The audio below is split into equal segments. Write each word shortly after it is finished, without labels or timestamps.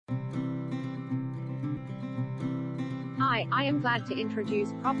Hi, I am glad to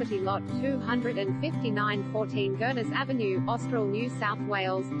introduce property lot 259 14 Gurners Avenue, Austral, New South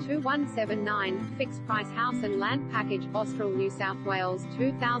Wales, 2179, fixed price house and land package, Austral, New South Wales,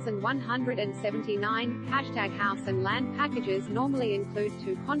 2179, hashtag house and land packages normally include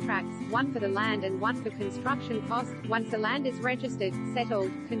 2 contracts, one for the land and one for construction cost. Once the land is registered, settled,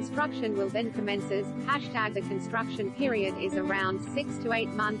 construction will then commences, hashtag the construction period is around 6 to 8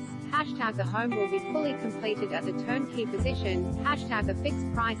 months, hashtag the home will be fully completed at the turnkey position, hashtag the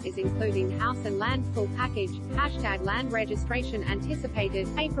fixed price is including house and land full package, hashtag land registration anticipated,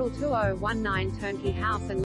 April 2019 turnkey house and